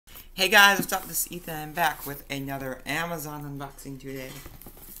Hey guys, what's up? This is Ethan. I'm back with another Amazon unboxing today.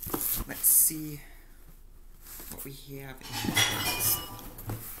 Let's see what we have in the box.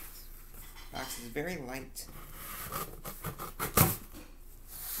 The box is very light.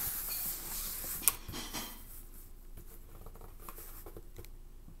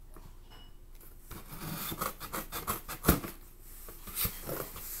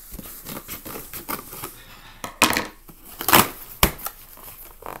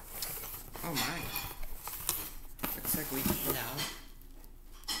 Oh my. Looks like we have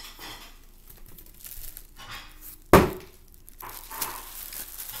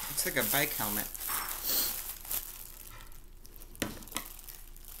looks like a bike helmet.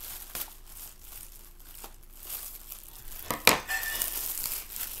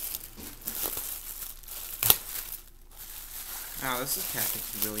 Oh, this is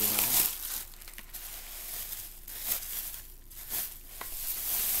packaged really well.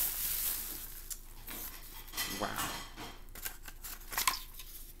 Wow.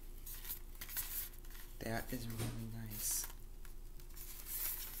 That is really nice.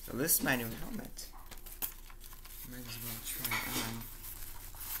 So this is my new helmet. Might as well try it on.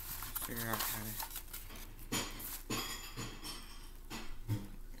 Figure out how to...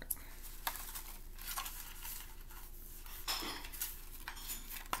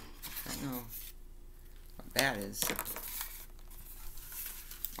 I don't know what that is.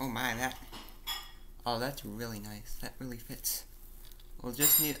 Oh my, that... Oh, that's really nice. That really fits. I'll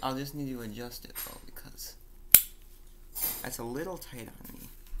just need to adjust it though, because that's a little tight on me.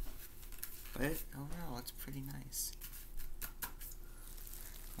 But overall, it's pretty nice.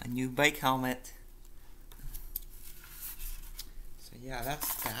 A new bike helmet. So yeah,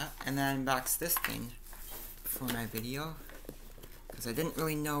 that's that. And then I unboxed this thing for my video, because I didn't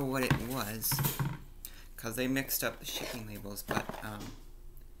really know what it was, because they mixed up the shipping labels, but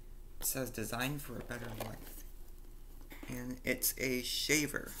it says designed for a better life. And it's a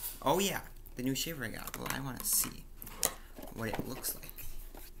shaver. Oh yeah, the new shaver I got. Well, I want to see what it looks like.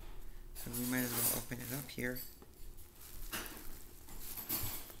 So we might as well open it up here.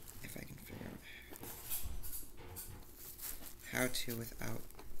 If I can figure out how to without...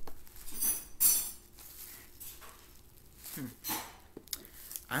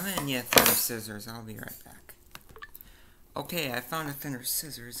 I'm gonna need a thinner scissors. I'll be right back. Okay, I found a thinner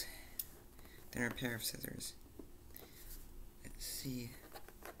scissors. Thinner pair of scissors. Let's see.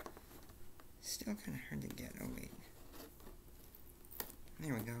 Still kind of hard to get. Oh wait.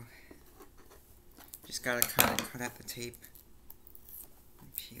 There we go. Just gotta kind of cut out the tape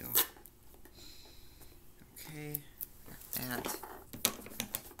and peel. Okay, got that.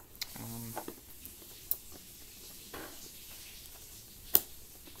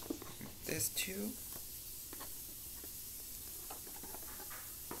 This too.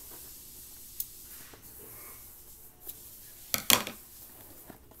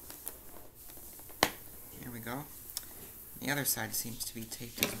 Here we go. The other side seems to be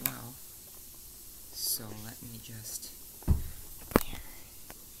taped as well. So let me just...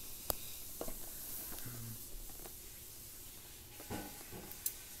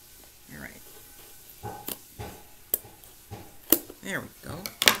 Alright. There we go.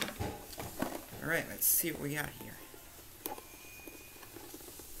 Alright, let's see what we got here.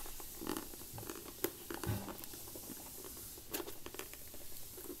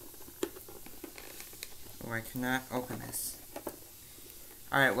 Oh, I cannot open this.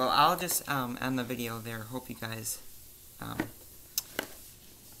 Alright, well, I'll just end the video there. Hope you guys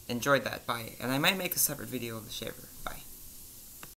enjoyed that. Bye. And I might make a separate video of the shaver.